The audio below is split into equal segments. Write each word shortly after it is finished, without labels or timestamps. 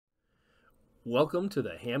Welcome to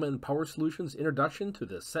the Hammond Power Solutions introduction to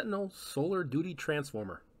the Sentinel Solar Duty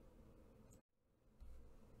Transformer.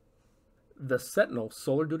 The Sentinel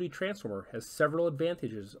Solar Duty Transformer has several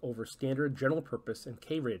advantages over standard general purpose and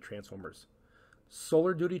K-rated transformers.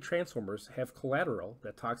 Solar Duty transformers have collateral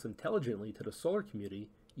that talks intelligently to the solar community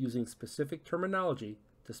using specific terminology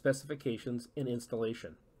to specifications and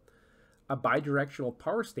installation. A bidirectional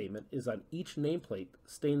power statement is on each nameplate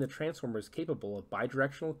stating the transformer is capable of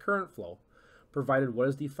bidirectional current flow, provided what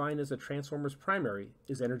is defined as a transformer's primary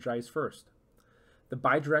is energized first. The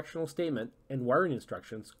bidirectional statement and wiring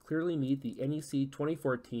instructions clearly meet the NEC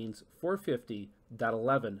 2014's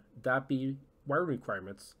 450.11.b wiring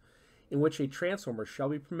requirements, in which a transformer shall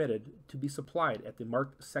be permitted to be supplied at the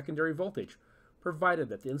marked secondary voltage, provided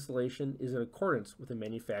that the installation is in accordance with the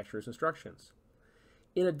manufacturer's instructions.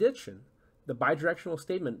 In addition, the bidirectional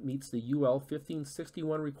statement meets the UL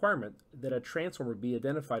 1561 requirement that a transformer be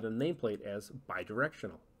identified on the nameplate as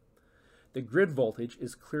bidirectional. The grid voltage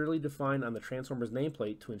is clearly defined on the transformer's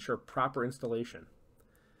nameplate to ensure proper installation.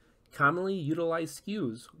 Commonly utilized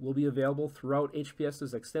SKUs will be available throughout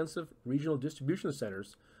HPS's extensive regional distribution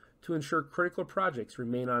centers to ensure critical projects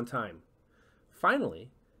remain on time. Finally,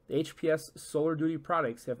 the HPS Solar Duty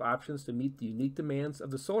products have options to meet the unique demands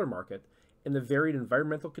of the solar market and the varied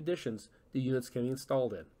environmental conditions the units can be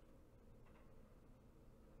installed in.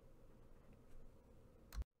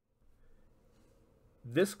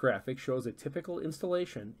 This graphic shows a typical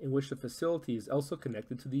installation in which the facility is also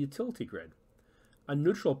connected to the utility grid. A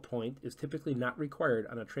neutral point is typically not required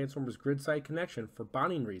on a transformer's grid-side connection for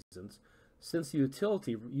bonding reasons, since the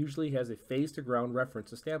utility usually has a phase-to-ground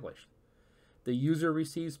reference established. The user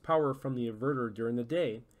receives power from the inverter during the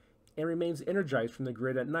day and remains energized from the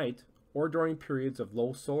grid at night or during periods of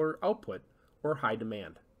low solar output or high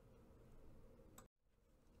demand.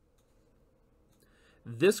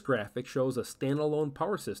 This graphic shows a standalone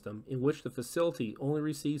power system in which the facility only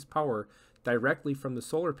receives power directly from the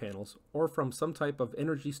solar panels or from some type of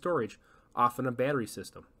energy storage, often a battery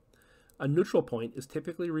system. A neutral point is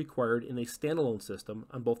typically required in a standalone system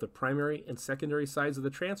on both the primary and secondary sides of the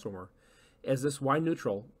transformer, as this Y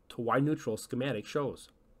neutral to Y neutral schematic shows.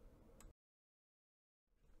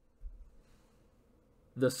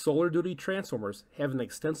 The Solar Duty transformers have an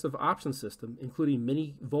extensive option system including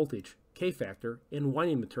mini voltage, K-factor, and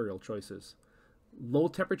winding material choices. Low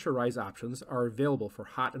temperature rise options are available for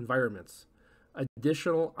hot environments.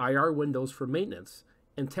 Additional IR windows for maintenance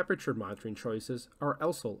and temperature monitoring choices are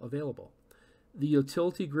also available. The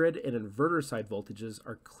utility grid and inverter side voltages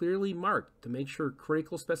are clearly marked to make sure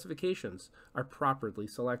critical specifications are properly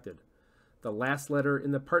selected. The last letter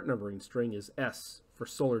in the part numbering string is S for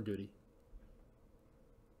Solar Duty.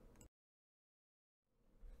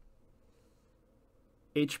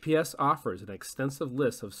 HPS offers an extensive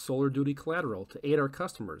list of Solar Duty collateral to aid our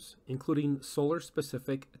customers, including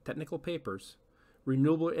solar-specific technical papers,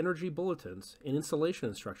 renewable energy bulletins and installation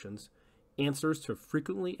instructions, answers to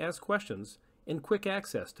frequently asked questions, and quick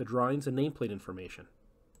access to drawings and nameplate information.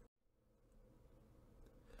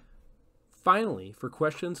 Finally, for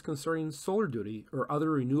questions concerning Solar Duty or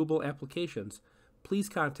other renewable applications, please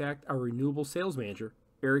contact our renewable sales manager,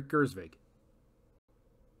 Eric Gersvig.